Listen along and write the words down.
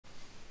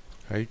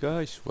Hey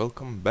guys,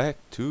 welcome back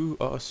to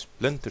our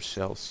Splinter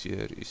Cell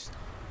series.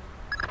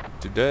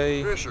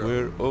 Today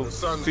we're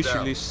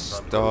officially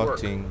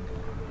starting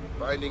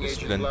the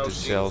Splinter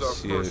Cell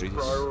series with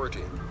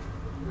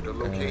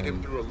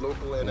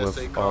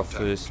our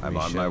first I'm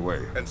on my mission.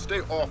 way. And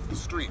stay off the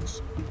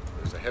streets.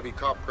 There's a heavy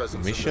cop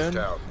presence in Mission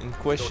this town. in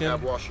question Don't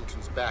have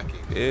Washington's backing.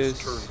 is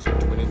This turns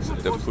into an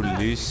incident. the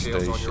police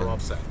Details on your station.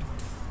 offset.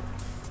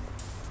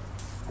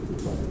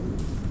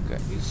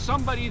 Okay, Is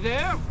somebody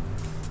there?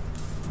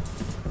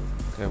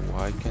 okay,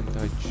 why can't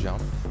I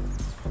jump?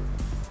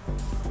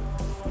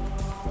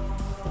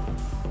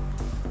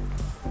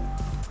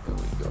 There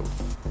we go.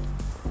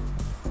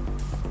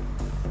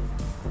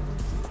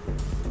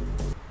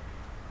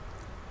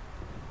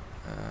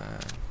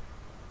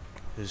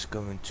 Just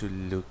going to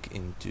look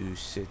into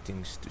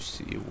settings to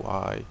see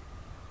why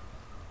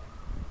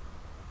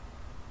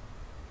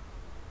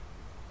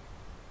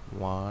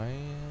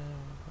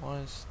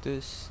was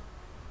this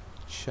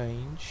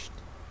changed.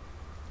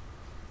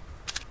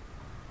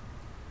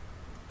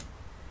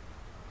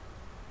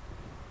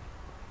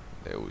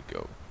 There we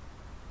go.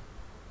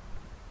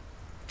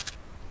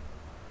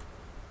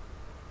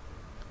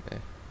 Yeah,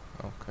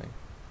 okay.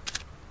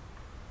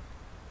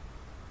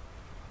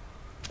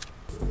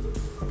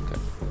 Okay.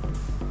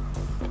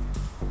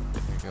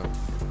 There we go.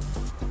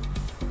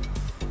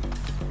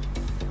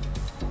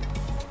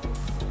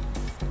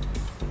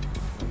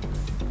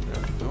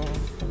 There we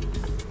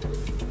go.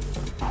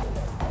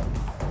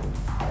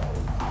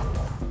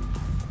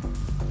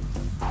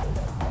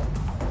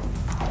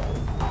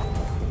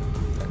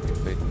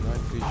 Activate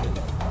night vision.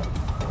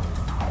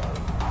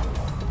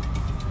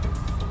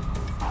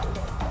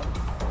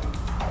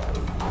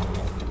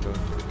 Going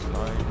to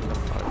climb the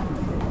pipe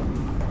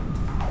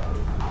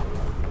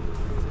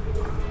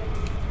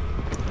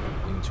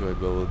into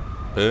a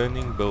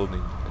burning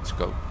building. Let's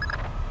go.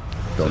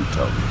 Don't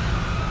tell me.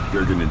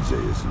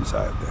 Gergenidze is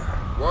inside there.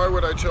 Why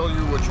would I tell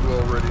you what you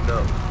already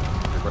know?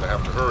 You're gonna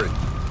have to hurry.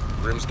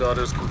 Grim's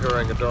daughter's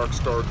comparing a Dark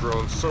Star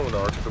drone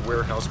sonar to the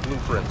warehouse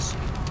blueprints.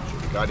 She'll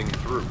be guiding you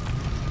through.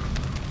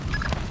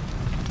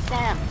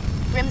 Sam,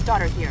 Grim's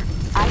daughter here.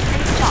 I say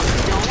jump.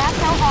 Don't ask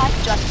how high,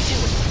 just do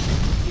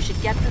it. You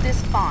should get through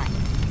this fine.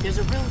 There's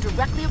a room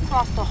directly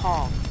across the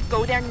hall.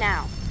 Go there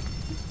now.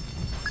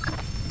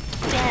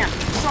 Damn,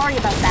 sorry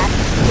about that.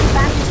 Get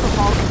back into the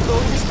hall and go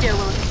to the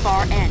stairwell at the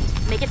far end.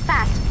 Make it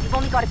fast. You've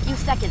only got a few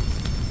seconds.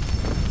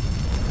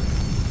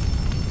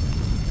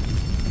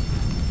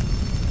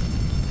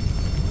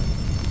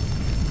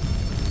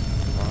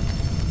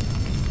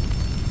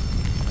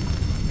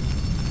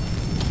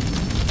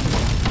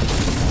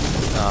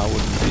 I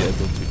wouldn't be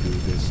able to do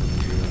this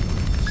in real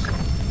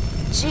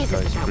life. Jesus,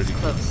 but that was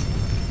close.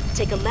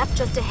 Take a left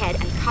just ahead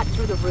and cut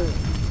through the room.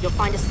 You'll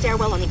find a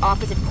stairwell on the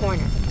opposite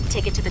corner.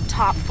 Take it to the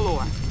top floor.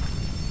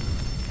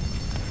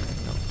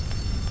 No.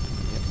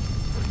 Yep.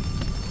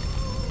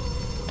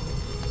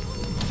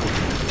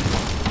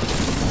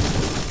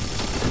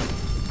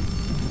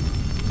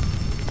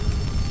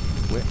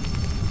 Where?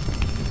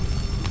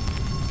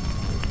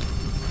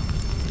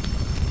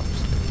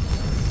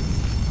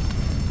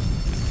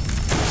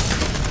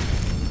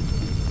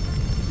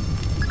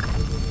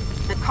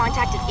 The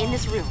contact is in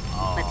this room.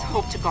 Let's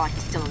hope to God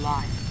he's still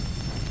alive.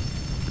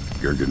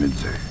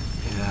 Gergenidze,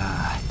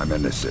 Yeah, I'm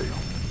NSA.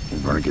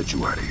 I'm gonna get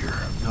you out of here.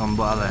 don't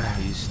bother.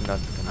 He's not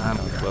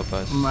gonna help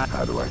us.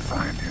 How do I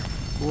find him?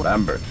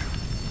 Lambert,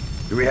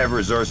 do we have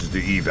resources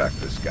to evac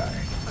this guy?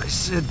 I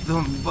said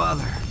don't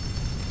bother.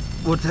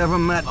 Whatever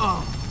matter.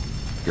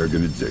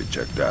 Gergenidze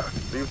checked out.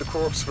 Leave the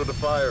corpse for the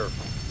fire.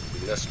 There'll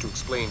be less to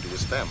explain to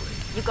his family.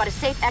 You've got a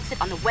safe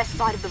exit on the west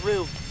side of the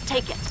room.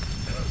 Take it.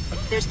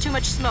 There's too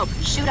much smoke.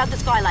 Shoot out the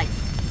skylights.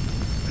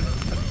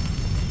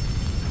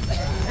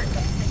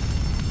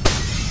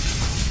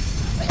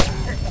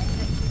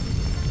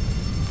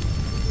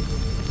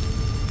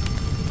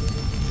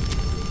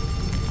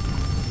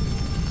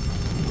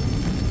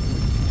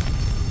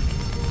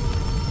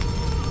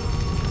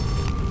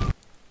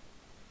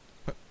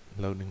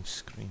 Loading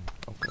screen.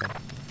 Okay.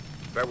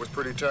 That was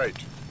pretty tight.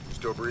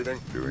 Still breathing?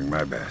 Doing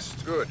my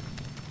best. Good.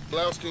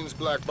 Blaustein's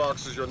black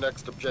box is your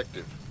next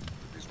objective.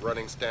 He's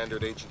running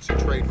standard agency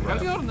tradecraft.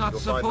 Well, you're not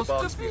You'll find the supposed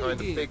box to behind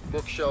be. a fake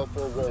bookshelf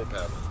or wall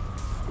panel.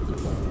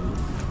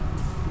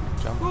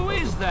 Jump Who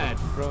is that?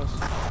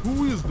 across.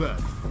 Who is that?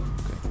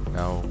 Okay.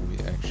 Now we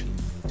actually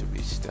need to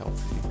be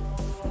stealthy.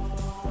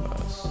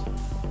 Plus.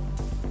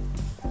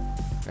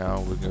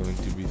 Now we're going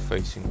to be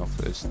facing our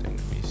first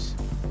enemies.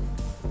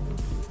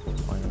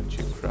 Why don't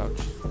you crouch?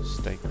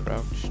 Stay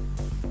crouched.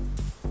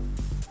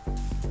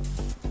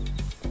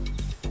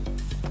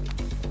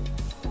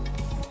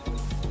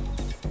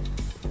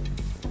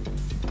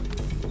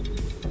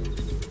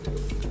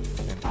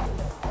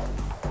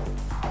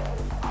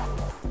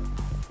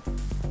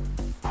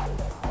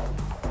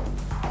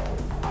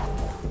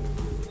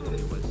 I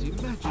was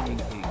imagining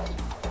things.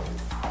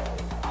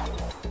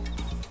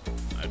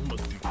 I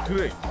must be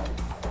crazy.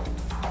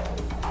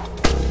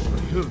 I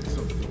heard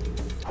something.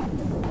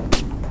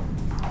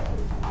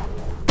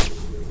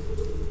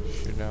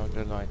 Shoot out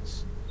the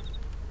lights.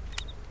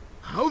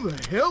 How the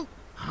hell?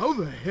 How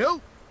the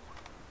hell?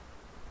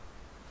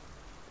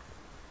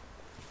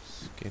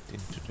 Let's get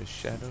into the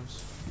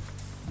shadows.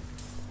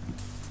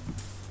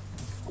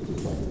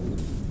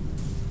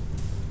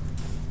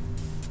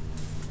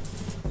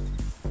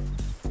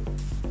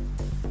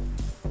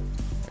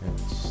 And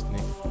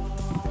sneak.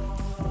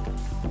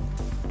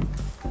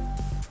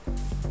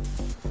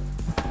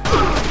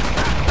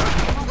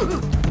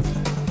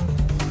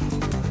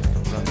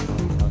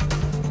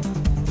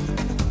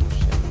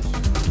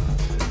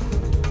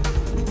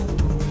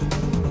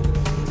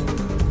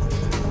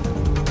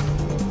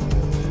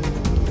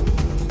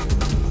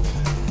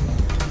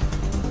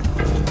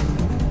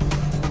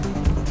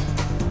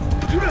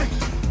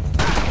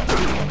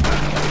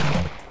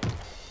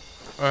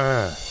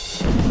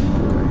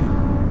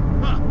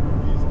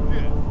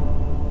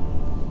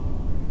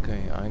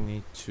 Okay, I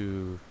need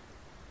to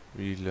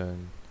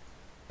relearn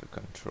the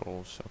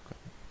controls. Okay.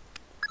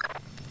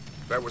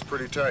 That was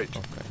pretty tight.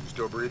 Okay.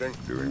 Still breathing?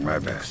 Doing my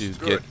best. To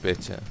Good. get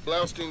better.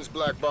 Blaustein's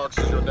black box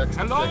is your next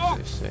Like thing.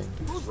 they say.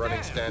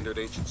 Running standard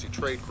agency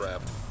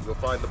tradecraft. You'll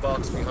find the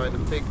box behind a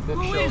fake is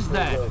bookshelf or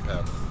that? wall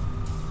panel.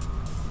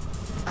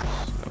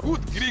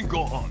 Put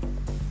Gringo on.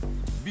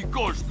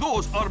 Because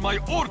those are my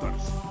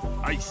orders.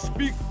 I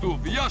speak to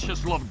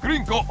Vyacheslav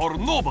Gringo or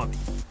nobody.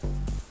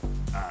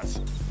 As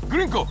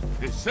Gringo,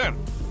 yes, sir.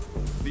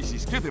 This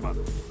is Keteman.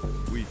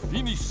 We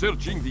finished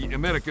searching the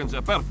American's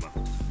apartment.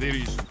 There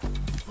is...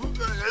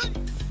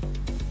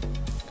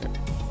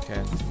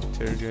 Can't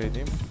interrogate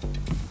him.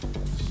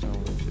 So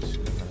we're just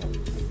gonna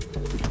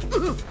take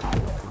him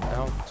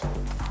out.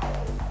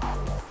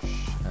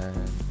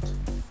 And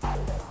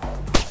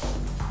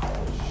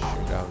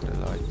shoot out the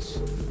lights.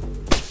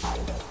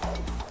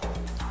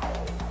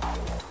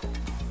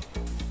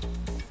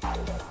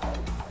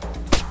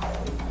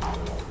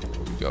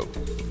 Here we go.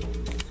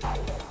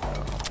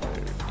 Now we're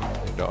in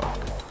the dark.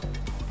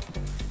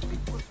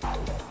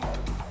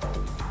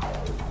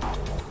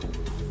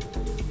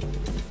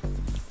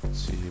 Let's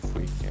see if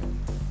we can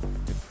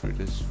get through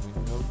this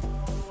window.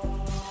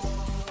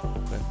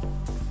 Okay.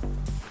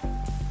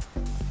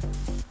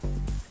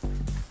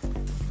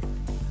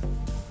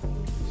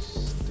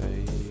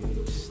 Stay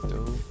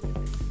still.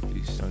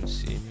 Please don't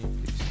see me.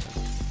 Please don't.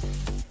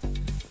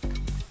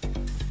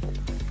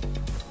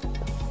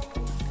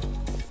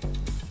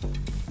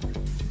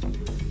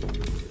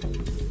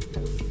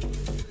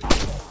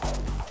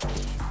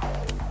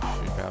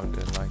 Shoot out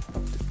the light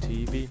of the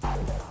TV.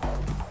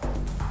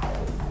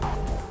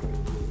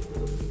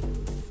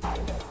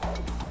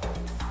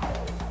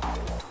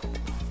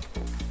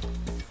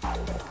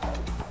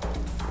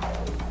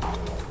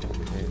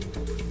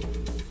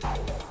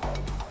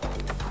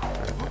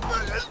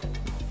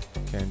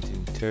 Can't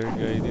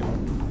interrogate him,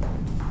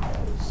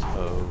 so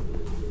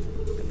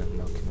I'm gonna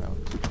knock him out.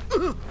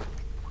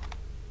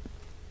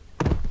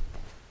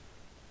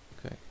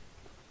 Okay,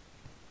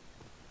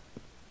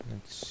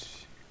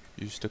 let's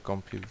use the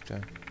computer.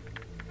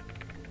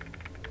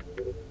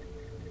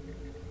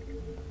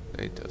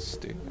 Data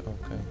stick,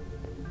 okay.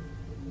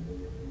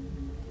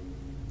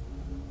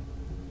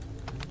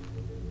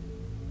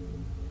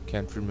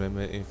 Can't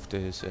remember if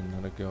there's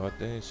another guard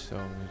there, so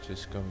we're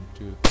just going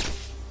to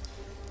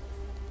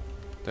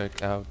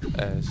take out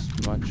as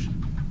much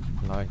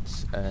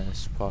lights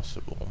as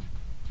possible.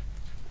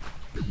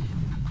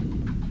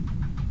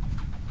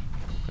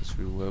 Because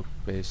we work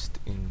best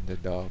in the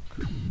dark.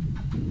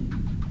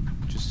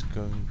 Just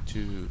going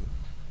to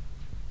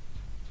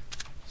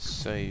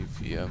save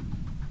here.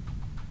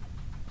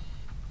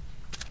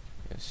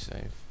 Yes,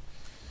 save.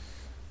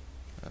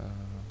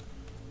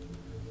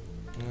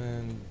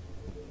 And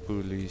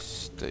police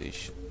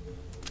station.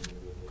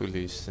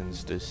 Police,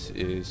 since this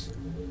is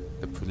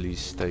the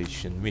police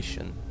station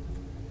mission.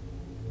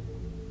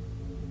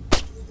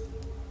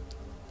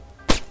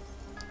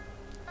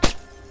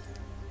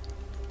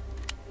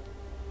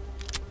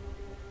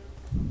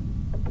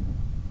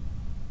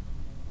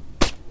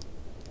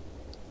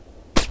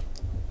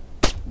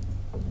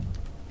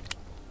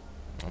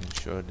 I'm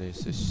sure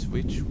there's a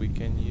switch we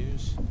can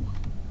use.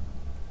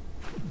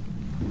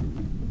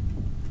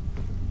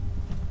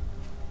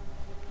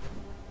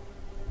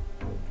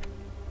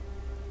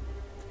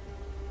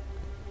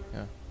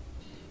 Yeah,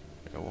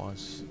 there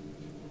was.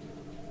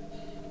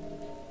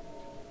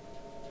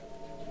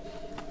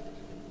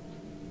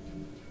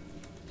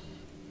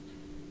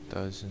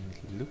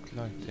 Doesn't look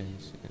like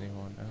there's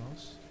anyone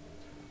else.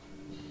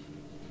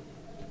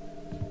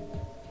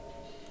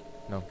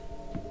 No.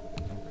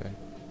 Okay.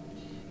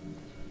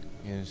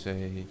 Here's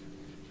a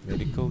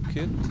medical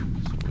kit,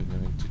 so we're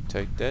going to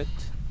take that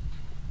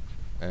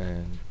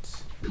and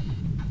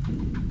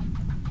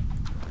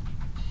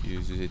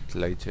use it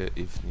later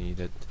if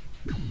needed.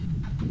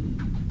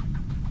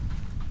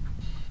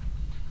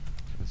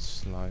 Let's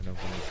slide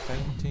over the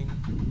painting,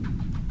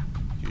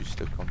 use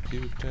the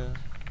computer.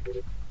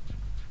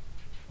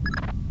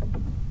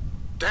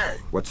 Dang!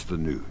 What's the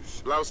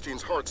news?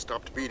 Blaustein's heart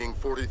stopped beating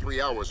 43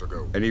 hours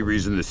ago. Any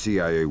reason the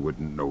CIA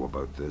wouldn't know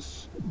about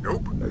this?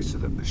 Nope. Nice of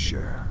them to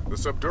share. The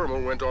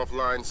subdermal went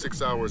offline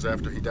 6 hours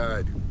after he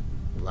died.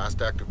 The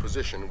last active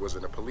position was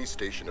in a police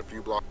station a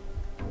few blocks.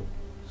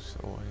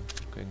 So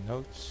okay,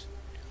 notes.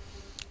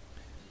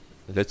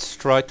 Let's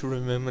try to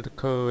remember the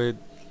code.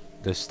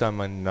 This time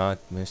I not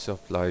mess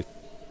up like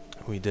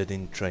we did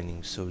in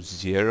training. So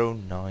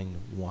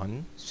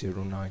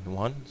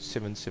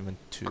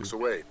 091-091-772. Blocks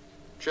away.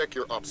 Check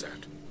your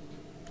OPSAT.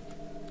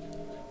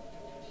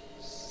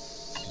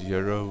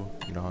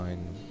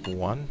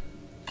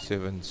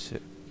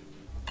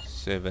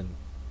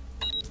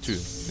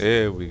 091-772.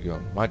 There we go.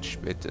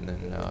 Much better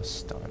than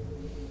last time,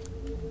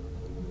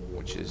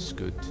 which is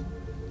good.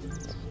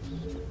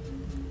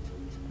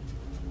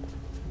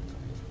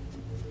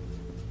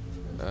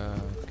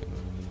 Can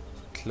we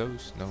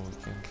close? No, we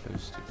can't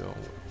close the door.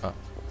 Ah,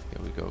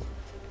 here we go.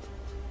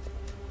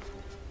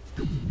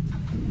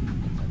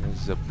 And a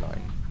zip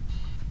line.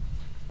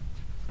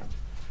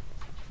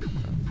 Do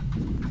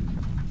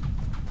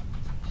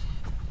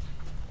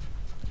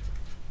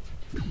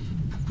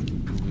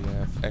we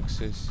have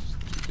access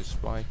to the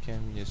spy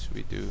cam? Yes,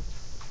 we do.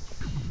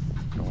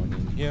 Go on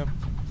in here.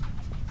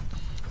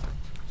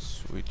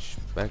 Switch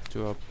back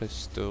to our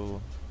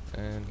pistol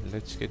and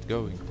let's get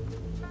going.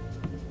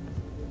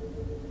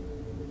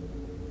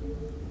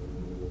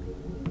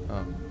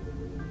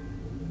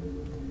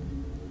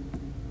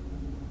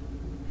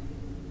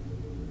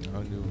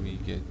 How do we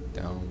get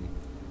down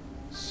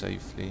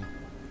safely?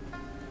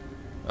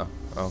 Oh,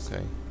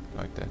 okay,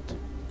 like that. Okay.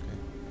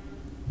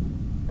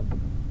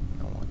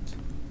 Now what?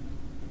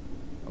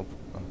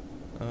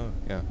 Oh,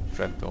 yeah,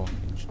 trapdoor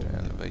into the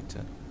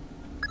elevator.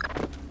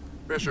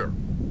 Fisher,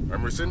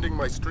 I'm rescinding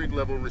my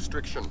street-level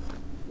restriction.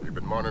 We've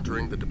been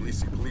monitoring the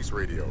Tbilisi police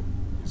radio.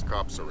 These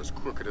cops are as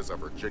crooked as a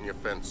Virginia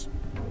fence.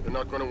 They're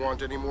not going to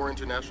want any more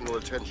international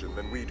attention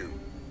than we do.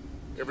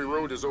 Every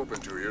road is open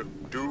to you.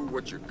 Do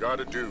what you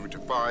gotta do to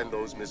find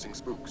those missing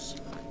spooks.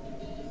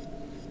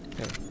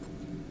 Okay,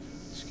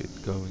 let's get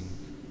going.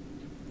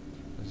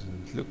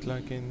 Doesn't look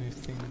like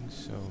anything,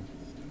 so...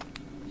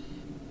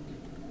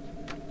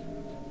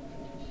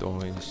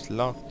 Door is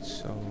locked,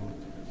 so...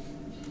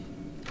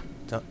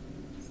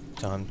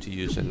 Time to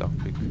use a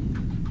lockpick.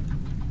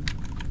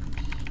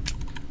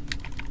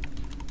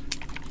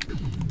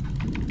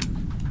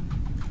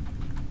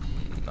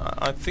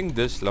 I think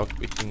this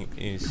lockpicking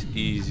is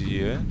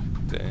easier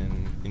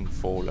than in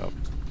Fallout.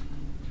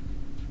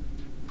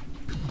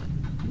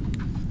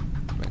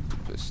 Back to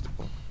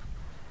pistol.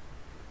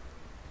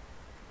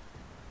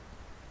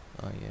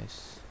 Ah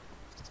yes.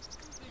 What do you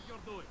think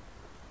you're doing?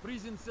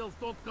 Prison cells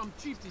don't come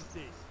cheap these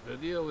days. The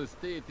real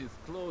estate is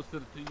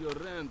closer to your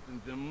rent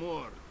than the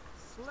morgue.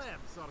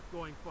 Slabs are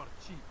going for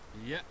cheap.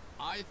 Yeah,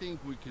 I think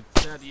we could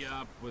set you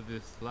up with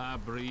this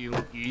slab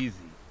real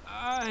easy.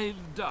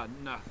 I've done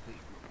nothing.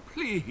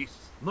 Please.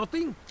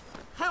 Nothing?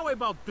 How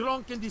about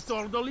drunk and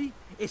disorderly,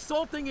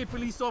 assaulting a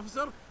police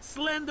officer,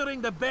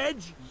 slandering the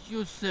badge?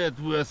 You said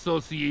we're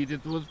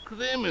associated with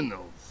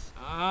criminals.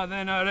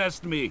 Then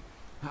arrest me.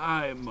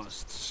 I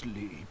must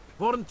sleep.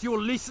 Weren't you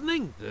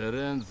listening? The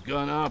rent's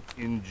gone up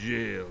in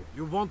jail.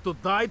 You want to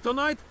die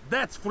tonight?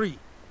 That's free.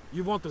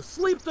 You want to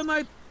sleep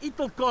tonight?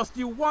 It'll cost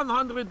you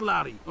 100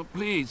 lari. Oh,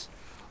 please.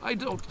 I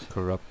don't...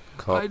 Corrupt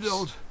cops. I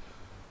don't...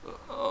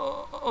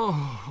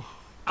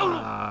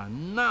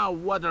 Now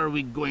what are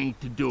we going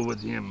to do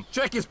with him?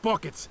 Check his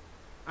pockets.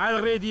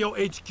 I'll radio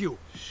HQ.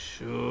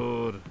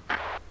 Sure.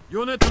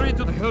 Unit 3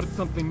 to... I heard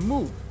something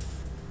move.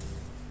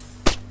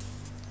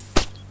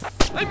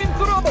 I'm in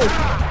trouble!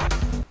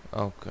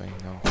 Okay,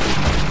 no.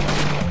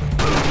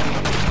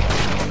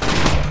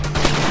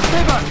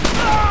 Stay back!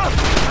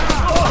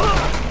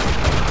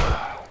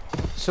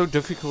 So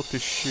difficult to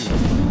shoot.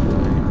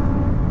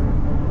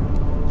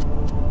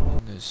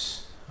 In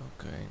this,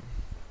 okay.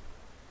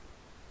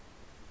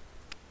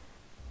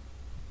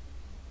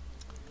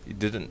 He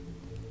did it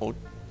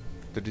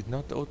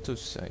not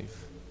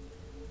autosave?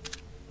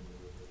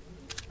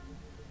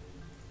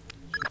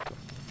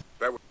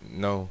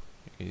 No,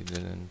 he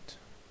didn't.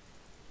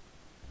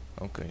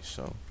 Okay,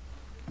 so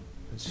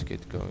let's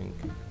get going.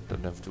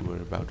 Don't have to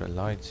worry about the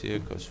lights here,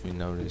 because we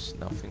know there's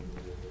nothing.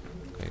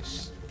 Okay,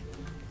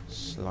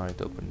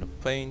 slide open the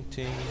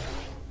painting.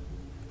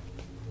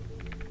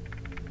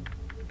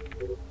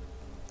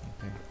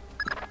 Okay.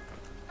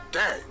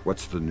 Dang!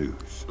 What's the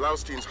news?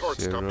 Blaustein's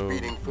heart stopped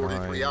beating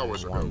 43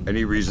 hours ago.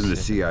 Any reason the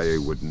CIA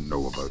wouldn't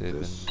know about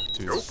this?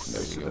 Nope.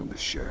 Nice of them to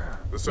share.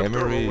 The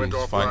subdermal went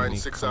offline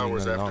 6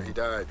 hours after he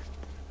died.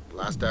 The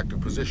last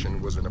active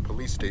position was in a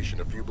police station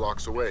a few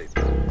blocks away.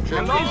 What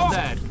is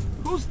that?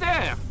 Who's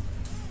there?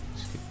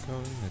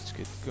 Let's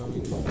get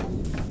going.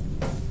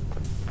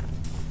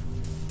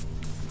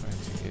 Trying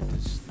to get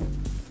this.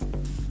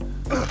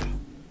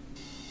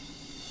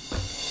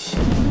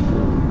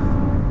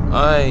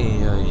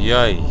 Ay, ay,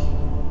 ay.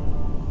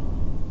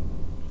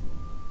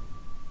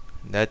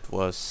 That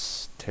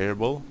was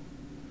terrible.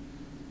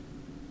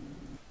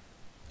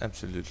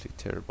 Absolutely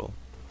terrible.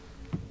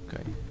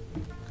 Okay,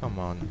 come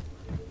on.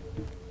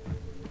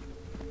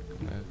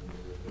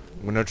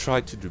 I'm gonna try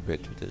to do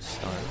better this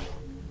time.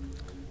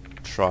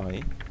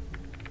 Try.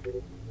 There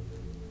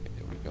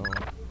we go.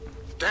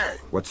 Dang!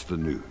 What's the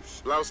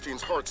news?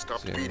 Blaustein's heart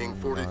stopped beating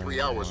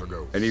 43 hours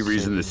ago. Any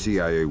reason the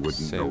CIA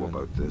wouldn't know 7,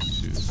 about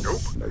this?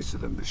 Nope. Nice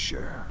of them to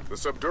share. The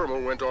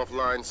subdermal went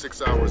offline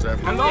 6 hours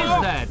after. Hello? Who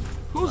is that?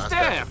 Who's Last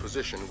there? active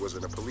position was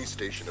in a police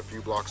station a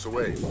few blocks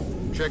away.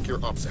 Check your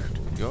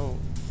OPSAT. Go.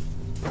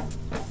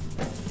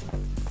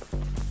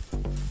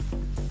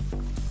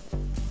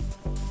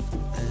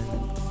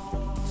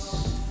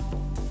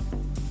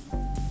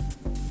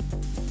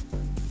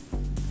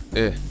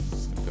 There we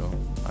go.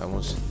 I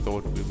almost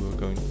thought we were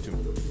going to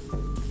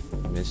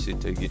miss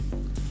it again.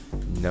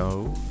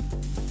 No.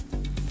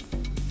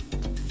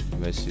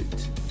 Miss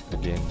it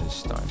again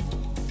this time.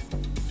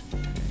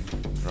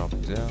 Drop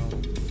down.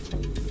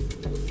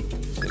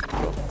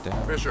 Drop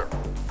down. Fisher,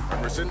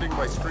 I'm rescinding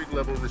my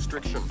street-level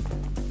restriction.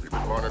 We've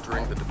been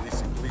monitoring the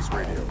Tbilisi police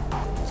radio.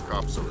 These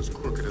cops are as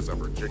crooked as a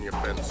Virginia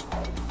fence.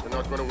 They're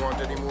not going to want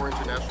any more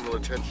international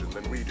attention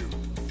than we do.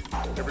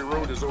 Every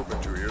road is open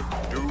to you.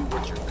 Do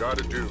what you've got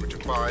to do to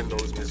find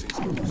those missing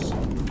spooks.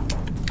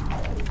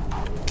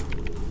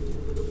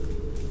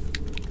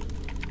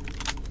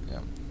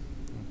 Yeah.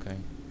 Okay.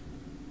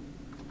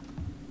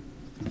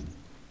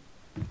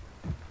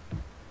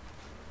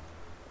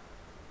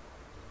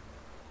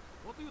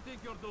 What do you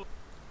think you're doing?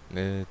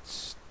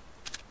 Let's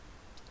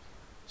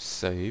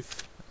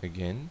save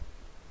again.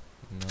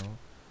 No,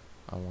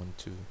 I want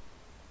to. No,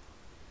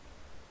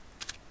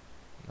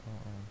 I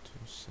want to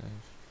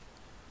save.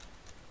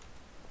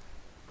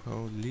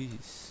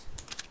 Police.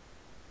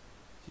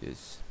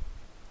 Yes.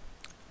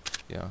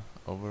 Yeah,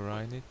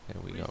 override it.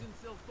 There we go. Prison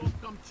cells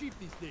don't come cheap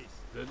these days.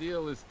 The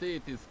real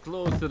estate is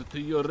closer to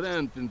your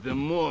rent in the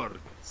morgue.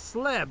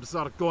 Slabs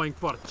are going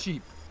for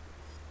cheap.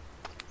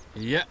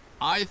 Yeah,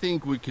 I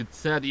think we could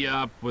set you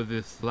up with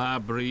this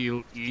slab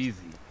real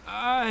easy.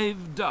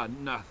 I've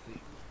done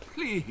nothing.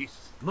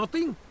 Please.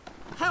 Nothing?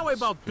 How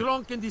about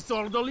drunk and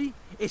disorderly,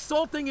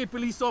 assaulting a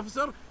police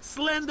officer,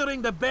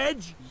 slandering the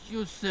badge?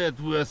 You said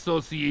we're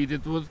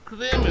associated with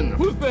criminals.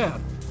 Who's there?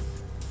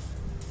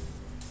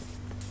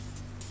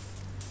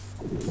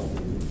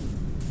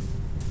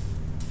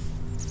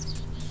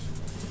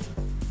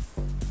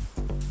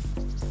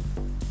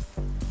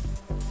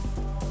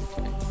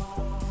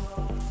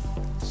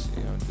 Let's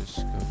see how this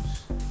goes.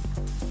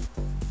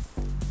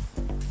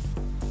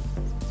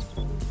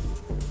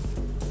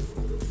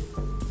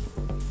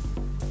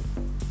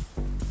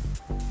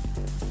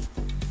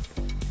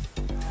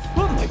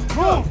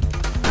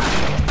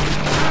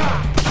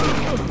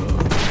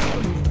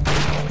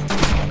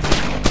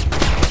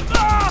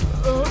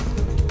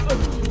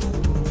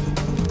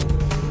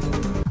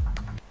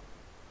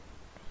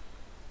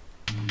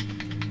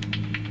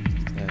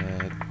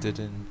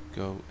 Didn't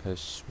go as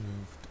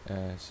smooth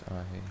as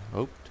I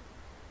hoped.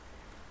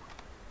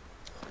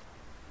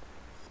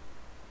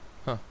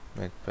 Huh,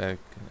 medpack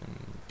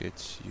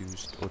gets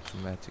used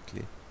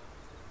automatically.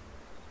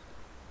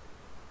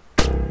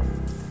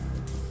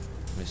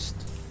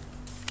 Missed.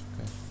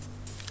 Okay.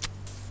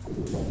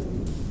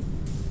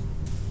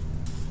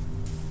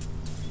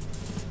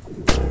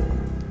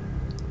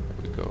 There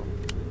we go.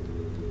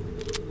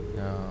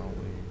 Now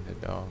we're in the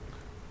dark.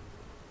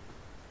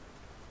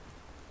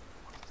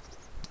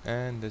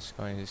 And this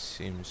guy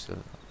seems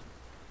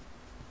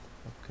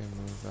okay,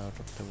 move out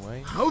of the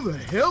way. How the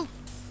hell?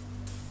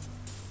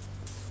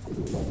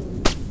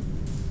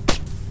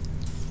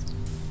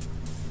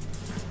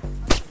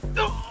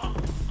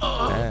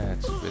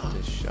 That's a bit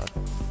this shot.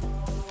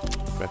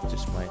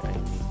 Practice my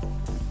aiming.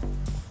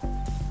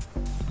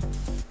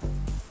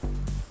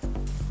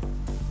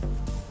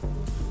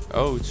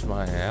 Oh, it's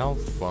my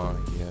health bar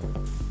here.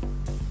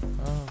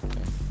 Oh,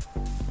 okay.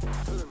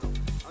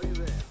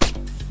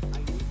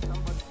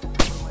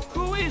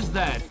 Who is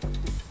that?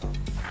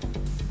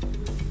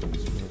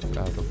 Let's move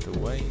out of the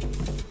way.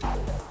 Okay,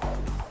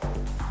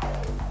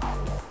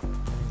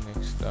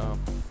 next up.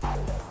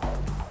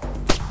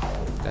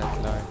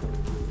 That line.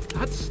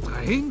 That's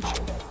strange.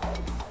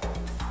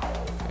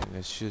 Okay,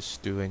 let's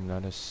just do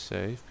another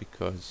save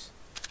because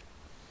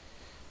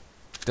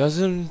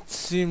doesn't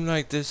seem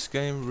like this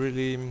game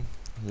really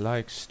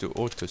likes to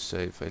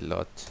autosave a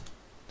lot.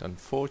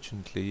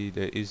 Unfortunately,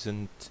 there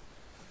isn't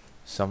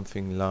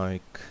something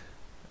like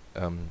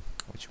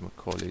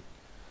whatchamacallit,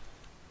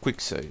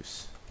 quick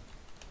saves.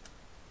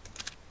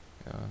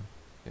 Yeah,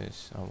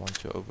 yes, I want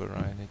to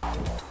override it.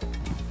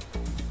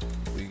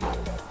 Here we go.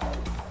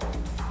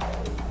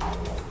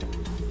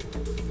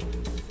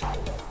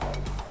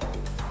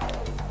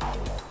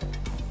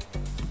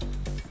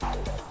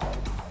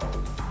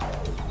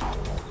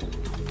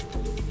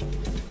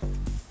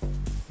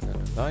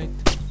 Light.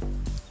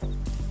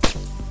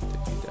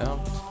 Take it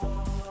out.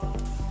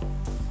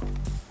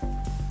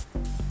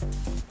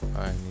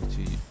 I need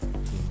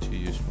to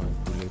use my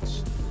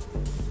bullets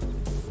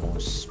more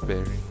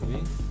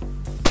sparingly.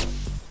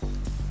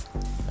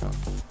 Now,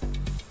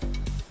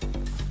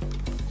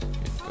 let's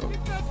get going.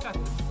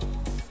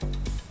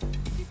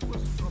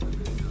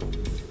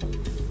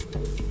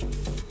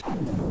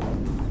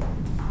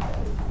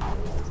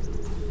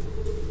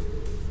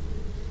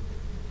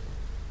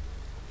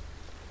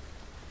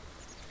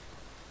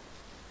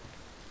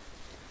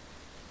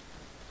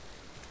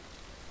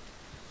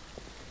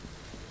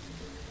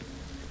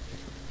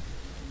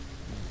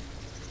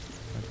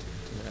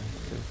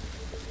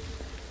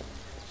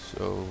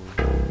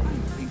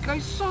 I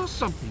saw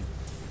something.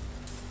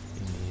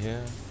 In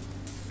here.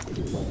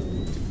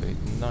 Activate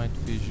night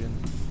vision.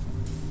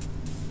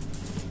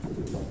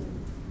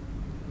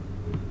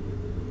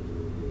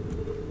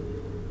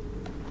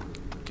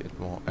 Get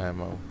more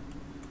ammo.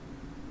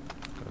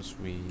 Because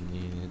we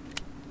need it.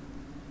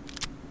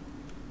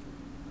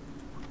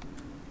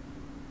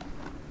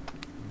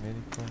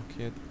 Medical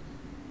kit.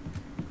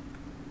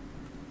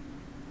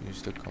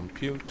 Use the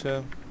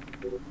computer.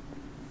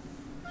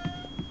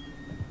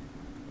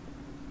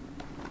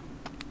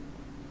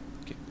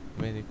 Get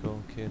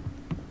medical kit.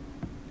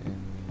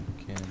 And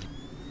we can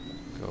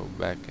go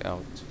back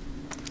out.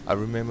 I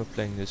remember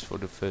playing this for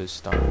the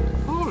first time.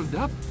 Hold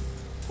up.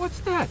 What's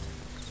that?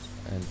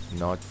 And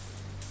not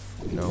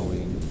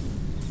knowing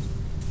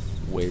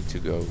where to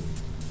go.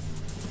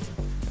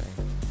 Okay.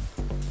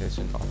 There's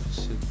an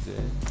officer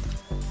there.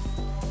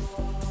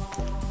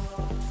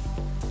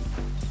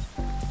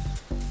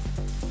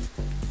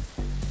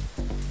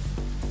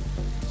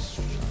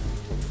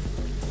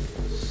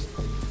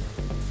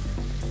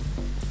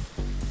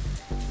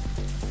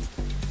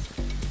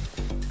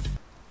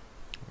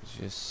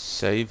 Just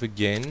save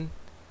again.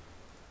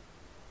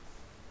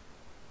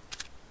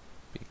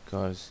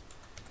 Because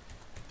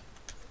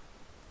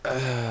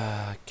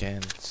I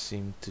can't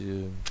seem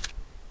to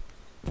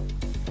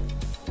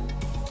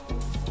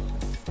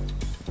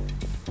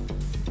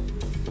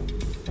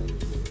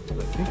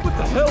What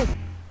the hell?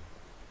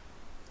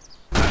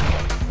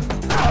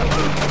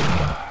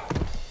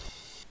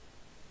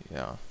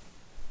 yeah,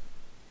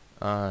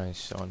 I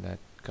saw that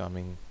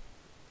coming.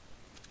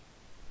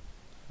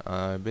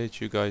 I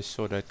bet you guys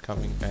saw that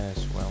coming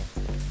as well.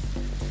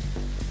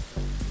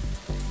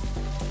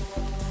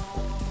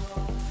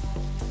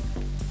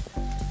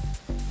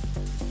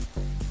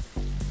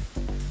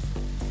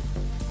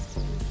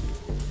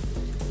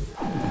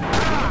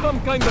 Some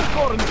kind of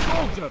foreign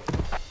soldier.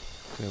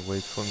 Okay,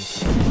 wait for him to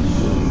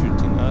finish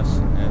shooting us,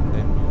 and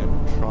then we're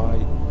gonna try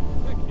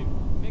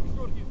Make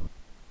sure you.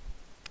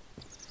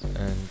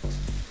 and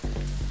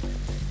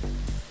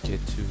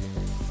get to him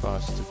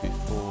faster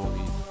before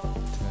he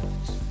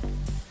turns.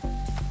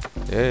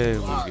 There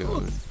we go.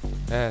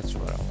 That's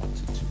what I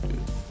wanted to do.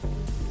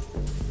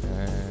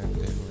 And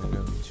then we're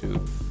going to go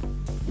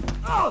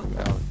out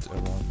around the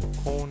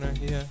corner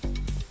here.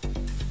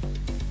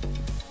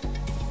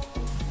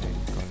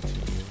 And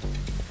continue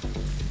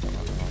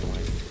on our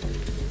way.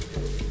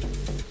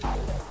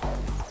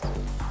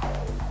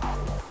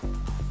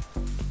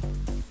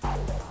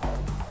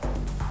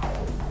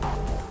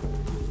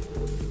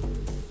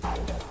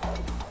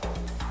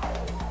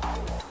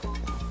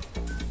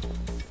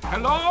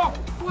 Hello?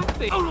 What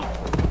the? You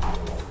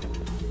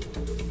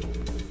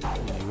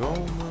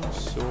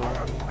almost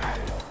saw me.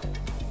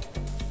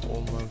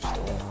 Almost.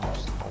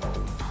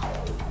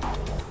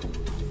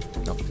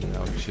 Knocked him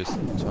out just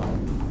in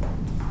time.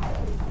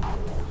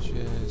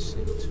 Just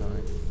in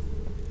time.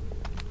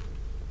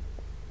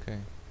 Okay.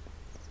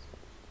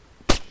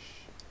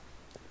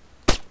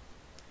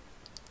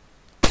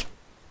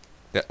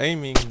 The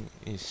aiming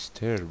is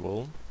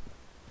terrible.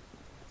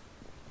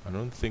 I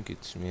don't think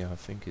it's me, I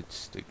think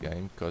it's the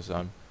game, because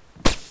I'm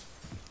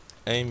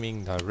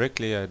aiming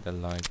directly at the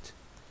light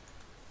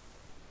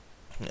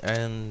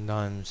and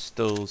I'm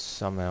still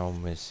somehow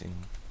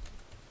missing.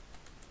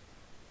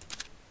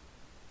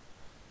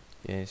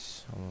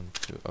 Yes, I want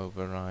to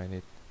override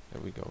it.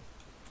 There we go.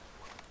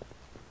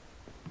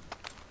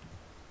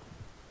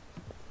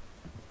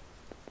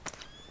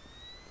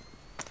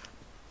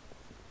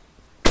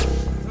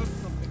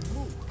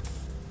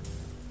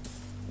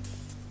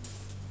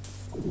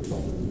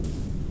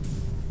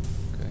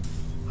 Okay.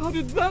 How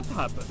did that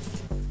happen?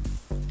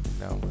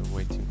 Now we're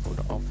waiting for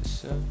the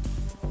officer.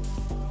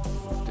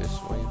 Move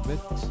this way a bit.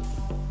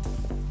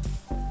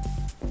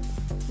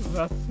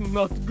 That's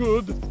not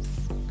good.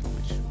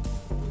 Which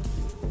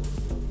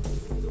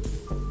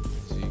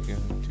is he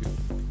going to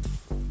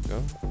go?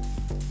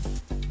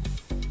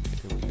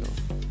 Here we go.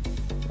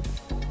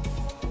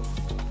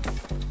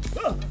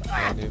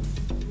 Hit him.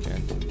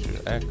 Can't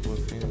interact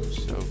with him,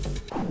 so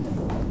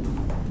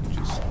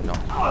just knock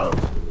him out.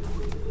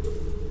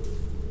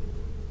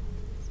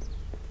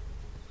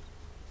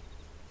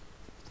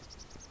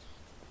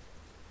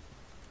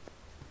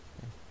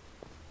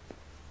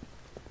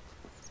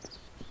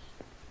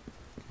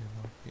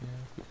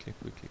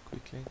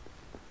 Quickly.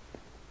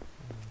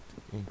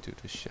 And into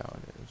the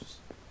shadows.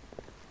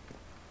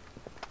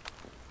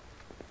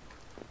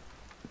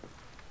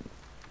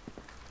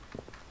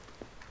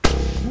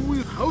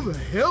 How the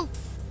hell?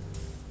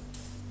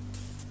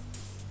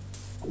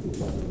 Wait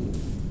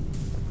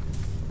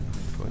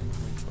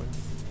for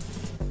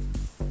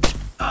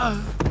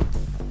him.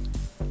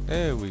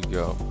 There we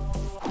go.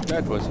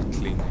 That was a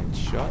clean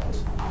headshot.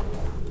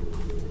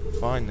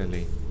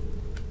 Finally.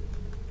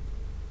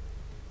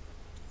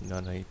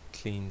 Not a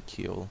clean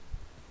kill.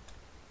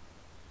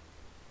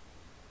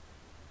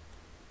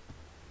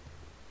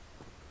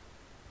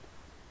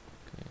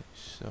 Okay,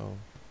 so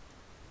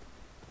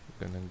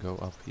we're gonna go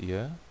up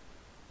here.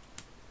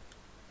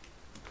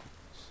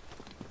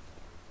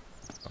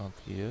 Up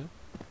here.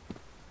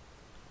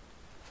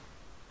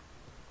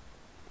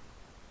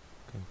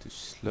 to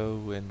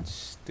slow and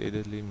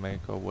steadily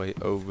make our way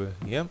over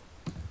here.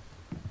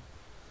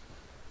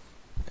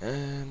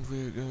 And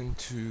we're going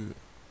to...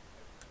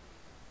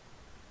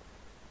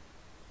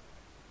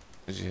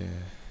 Yeah,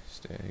 is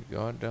there a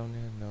guard down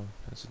here? No,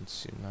 doesn't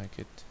seem like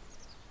it.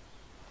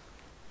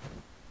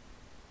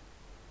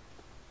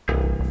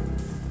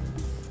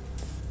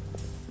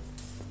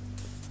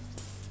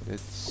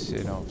 Let's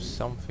set off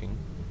something.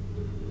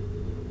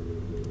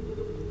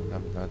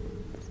 I'm not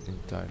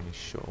entirely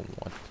sure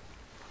what.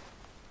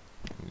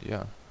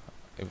 Yeah,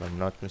 if I'm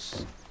not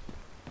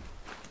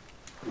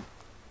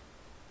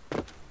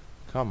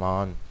Come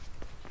on.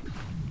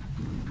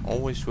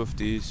 Always with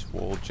these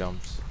wall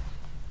jumps.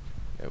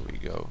 There we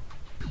go.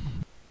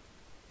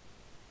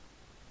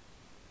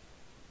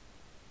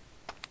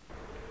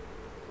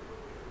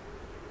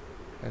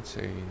 Let's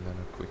say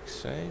another quick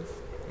save.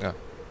 No,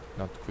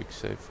 not quick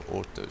save,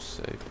 auto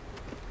save.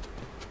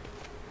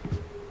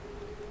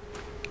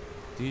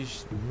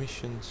 These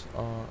missions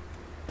are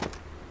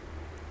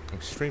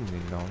extremely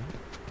long,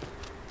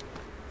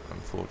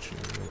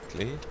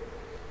 unfortunately.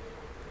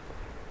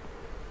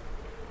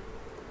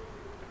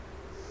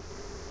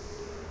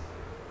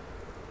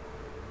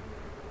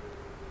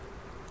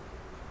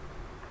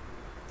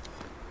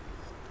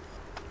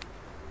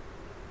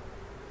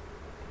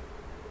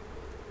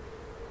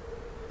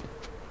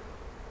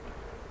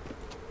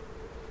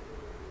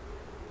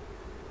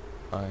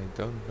 I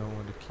don't know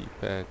what the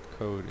keypad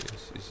code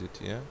is. Is it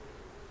here?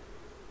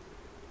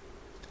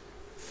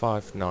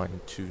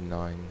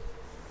 5929.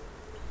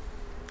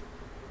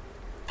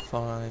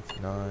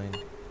 59.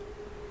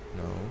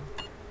 No.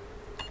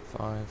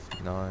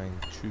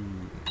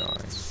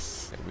 5929.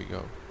 There we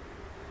go.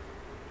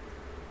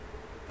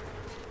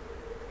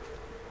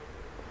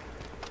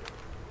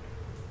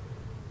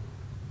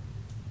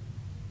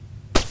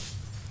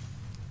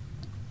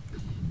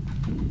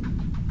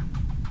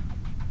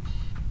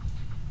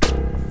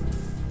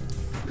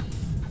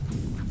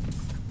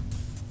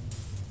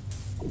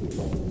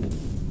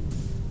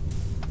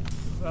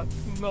 That's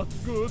not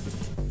good.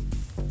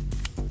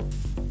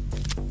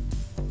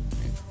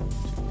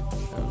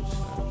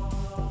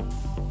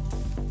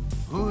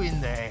 Who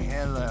in the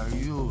hell are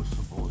you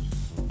supposed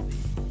to be?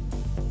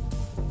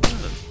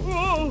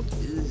 Oh!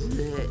 Is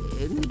there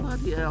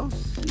anybody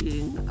else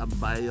seeing a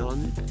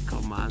bionic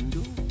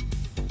commando?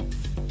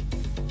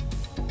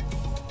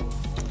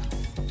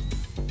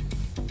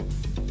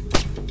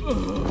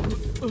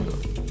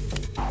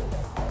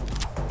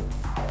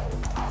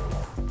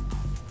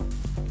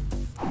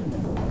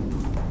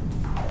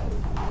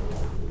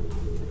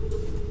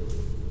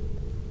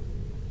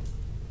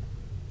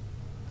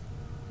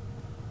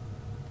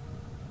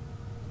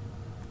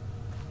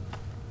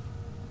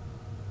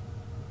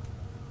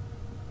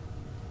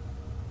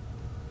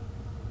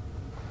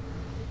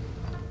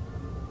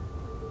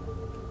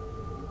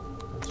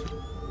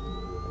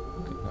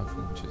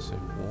 Just a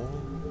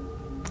wall.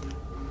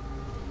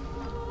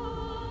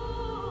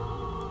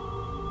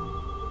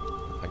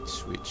 Light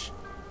switch.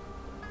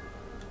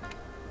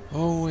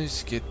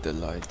 Always get the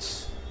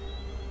lights.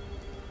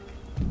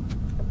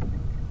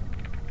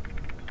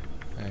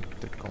 Hack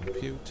the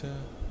computer.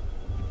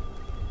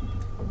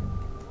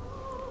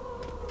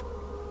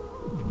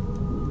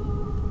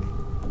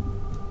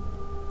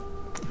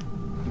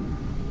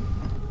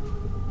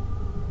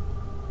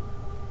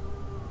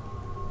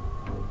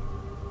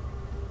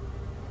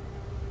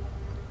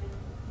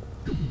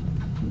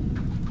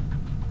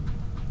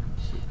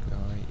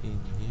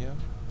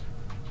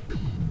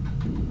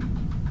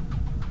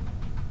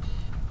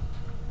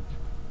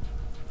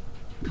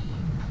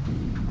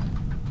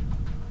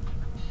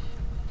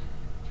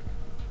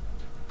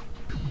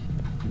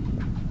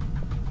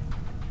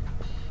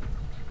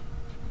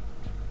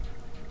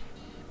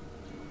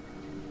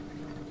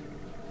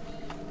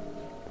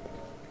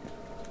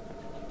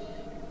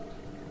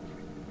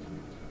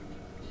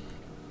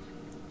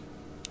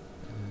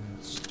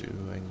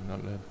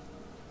 Another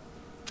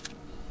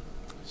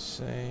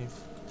save.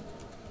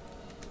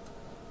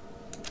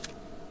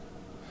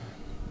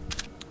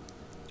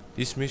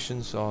 These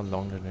missions are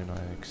longer than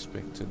I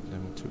expected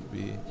them to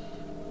be.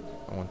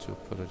 I want to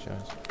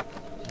apologize.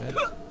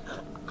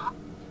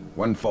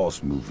 One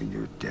false move and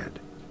you're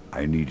dead.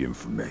 I need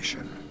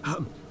information.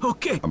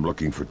 Okay. I'm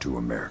looking for 2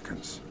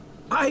 Americans.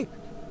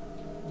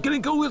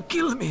 Gringo will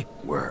kill me.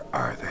 Where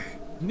are they?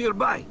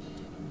 Nearby.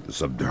 The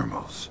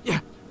subdermals. Yeah.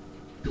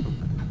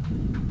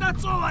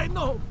 That's all I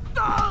know.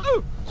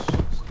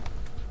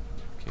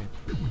 Okay.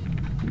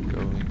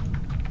 Going.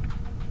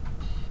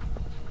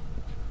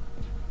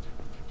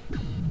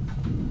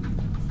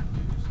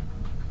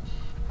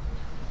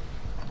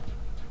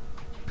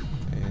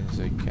 There's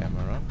a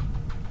camera.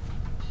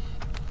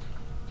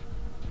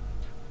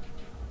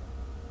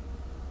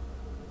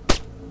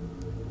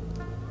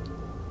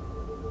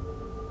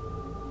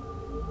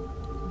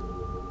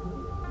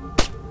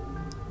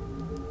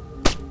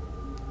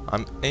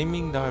 I'm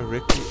aiming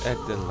directly at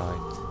the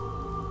light.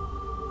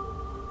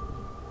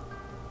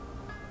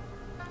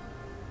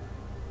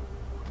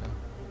 No,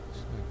 it's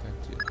like that,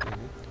 you get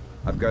it.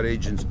 I've got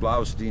Agents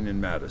Blaustein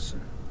and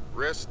Madison.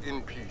 Rest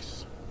in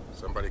peace.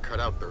 Somebody cut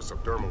out their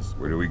subdermals.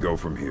 Where do we go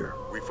from here?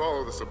 We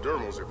follow the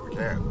subdermals if we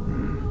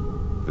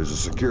can. There's a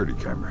security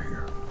camera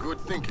here. Good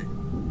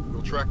thinking.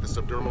 We'll track the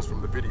subdermals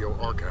from the video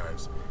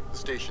archives. The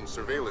station's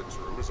surveillance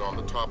room is on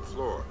the top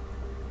floor.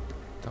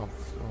 Top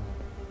floor.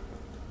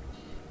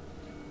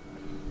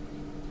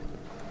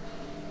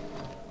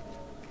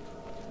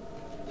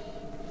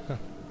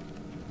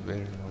 Very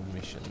no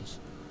missions.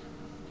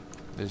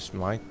 This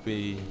might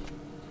be...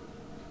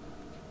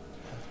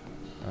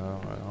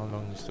 how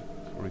long is the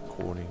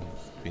recording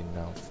been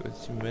now?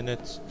 30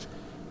 minutes?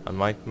 I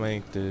might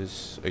make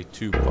this a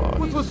two-part.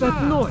 What was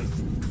that noise?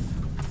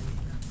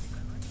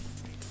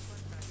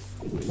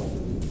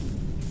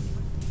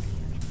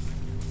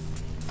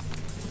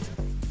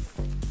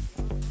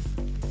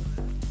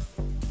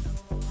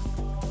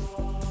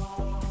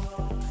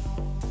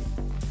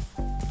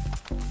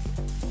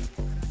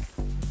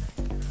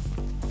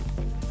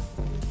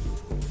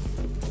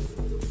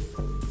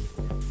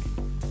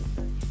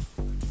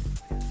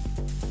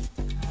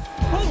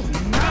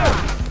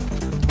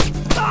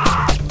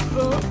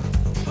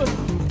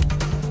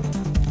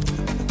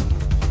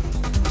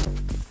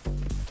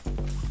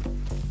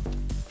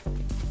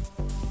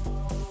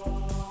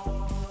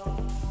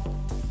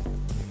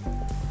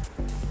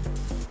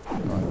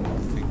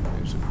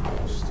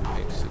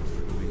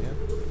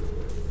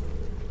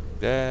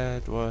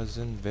 That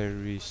wasn't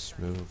very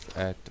smooth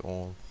at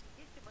all.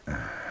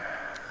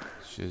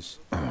 Just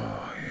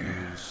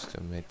use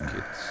the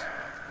medkits.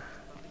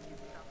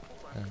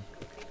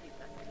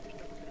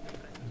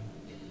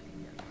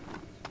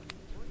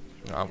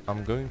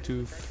 I'm going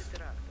to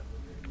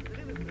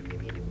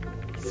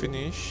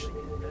finish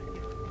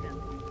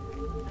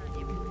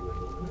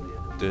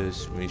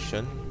this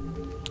mission,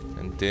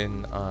 and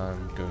then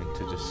I'm going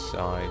to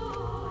decide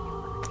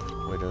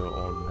whether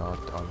or not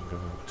I'm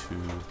going to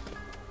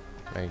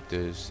make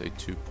this a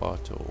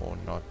two-parter or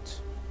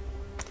not.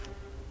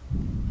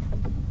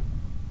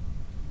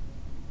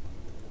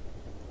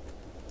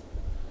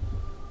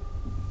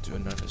 Do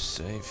another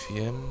save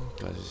here,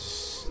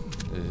 because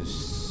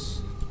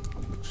this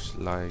looks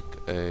like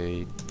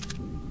a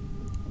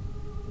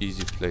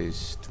easy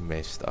place to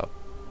mess up.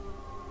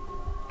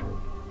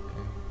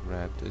 Okay,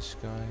 grab this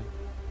guy.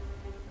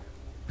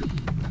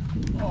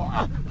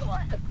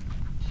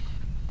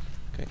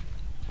 Okay.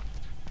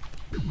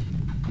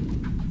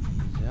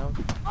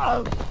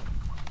 Out.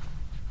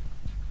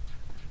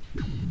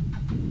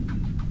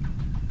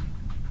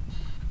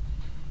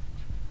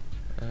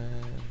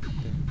 And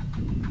then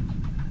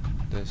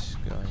this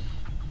guy.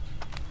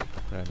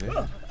 Grab it.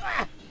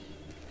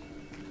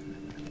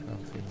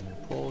 Nothing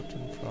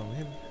important from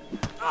him.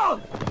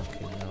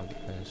 Okay, now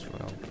as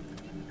well.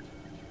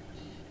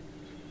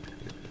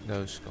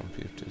 Those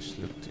computers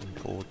looked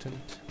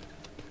important.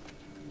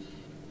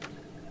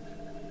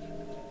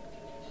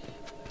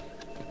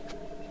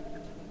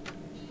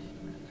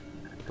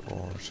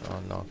 Doors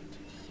are locked.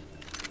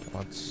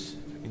 What's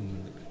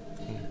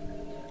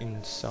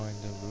inside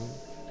the room?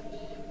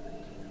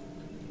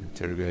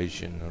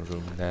 Interrogation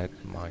room. That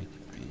might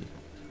be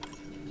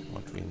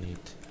what we need.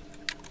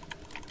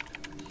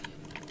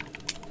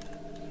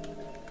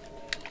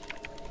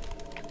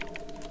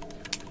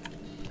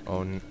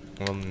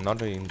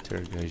 Not an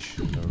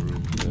interrogation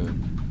room. The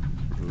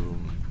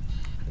room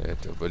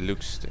that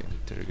overlooks the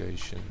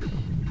interrogation room.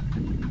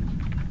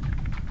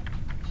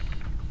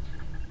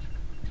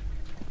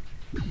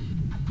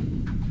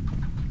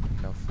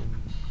 Nothing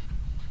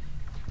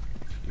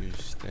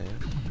used there.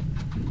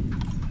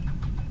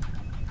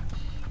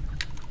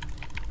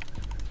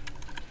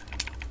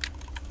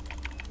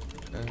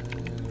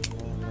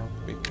 More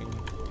lockpicking.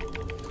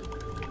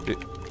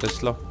 This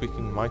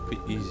lockpicking might be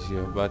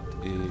easier, but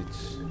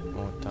it's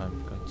more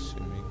time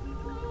consuming.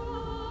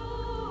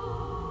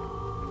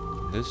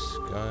 This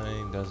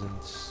guy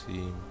doesn't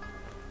seem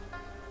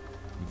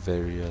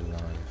very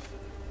alive.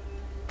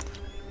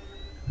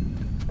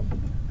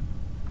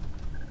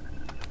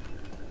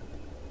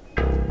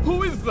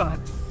 Who is that?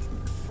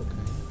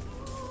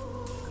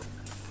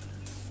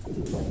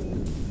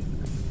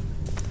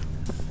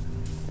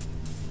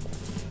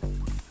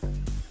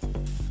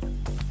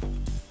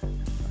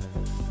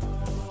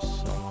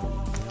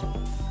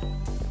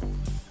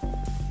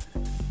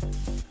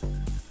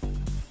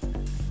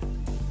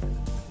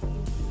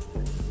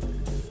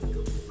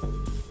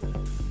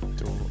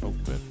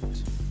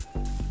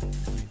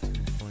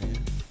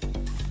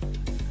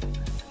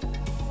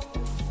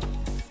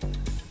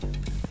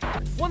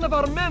 One of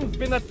our men's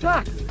been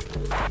attacked!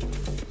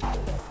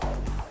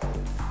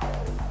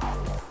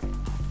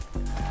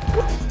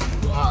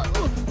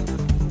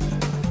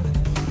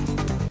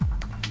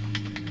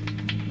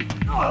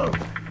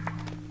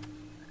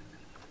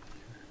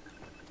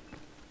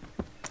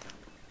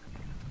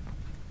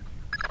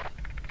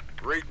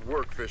 Great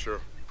work, Fisher.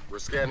 We're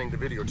scanning the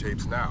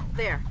videotapes now.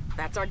 There,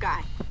 that's our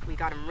guy. We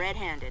got him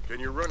red-handed. Can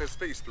you run his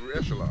face through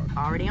Echelon?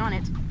 Already on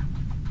it.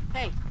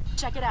 Hey,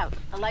 check it out.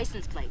 A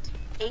license plate.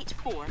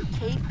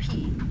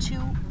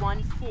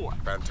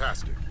 84KP214.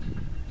 Fantastic.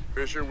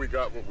 Fisher, we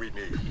got what we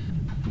need.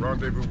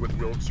 Rendezvous with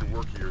Wilkes, your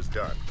work here is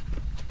done.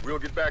 We'll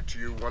get back to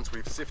you once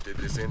we've sifted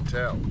this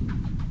intel.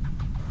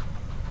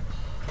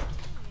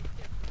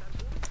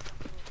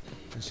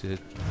 Is it?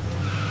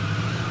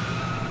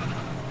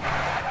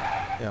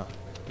 Yeah,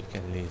 you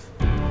can leave.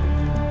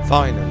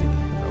 Finally,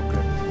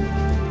 okay.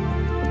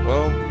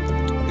 Well,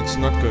 it's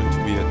not going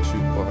to be a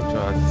two-parter.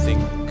 I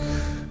think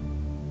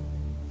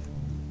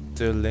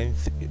the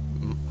length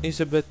is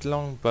a bit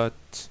long,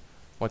 but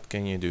what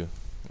can you do?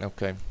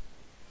 Okay.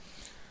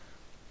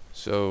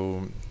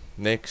 So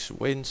next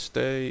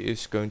Wednesday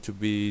is going to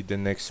be the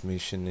next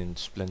mission in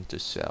Splinter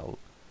Cell,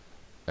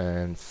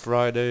 and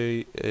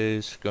Friday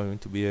is going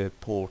to be a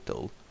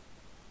Portal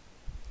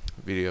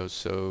video.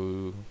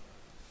 So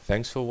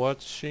thanks for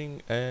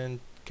watching and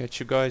catch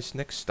you guys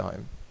next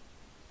time.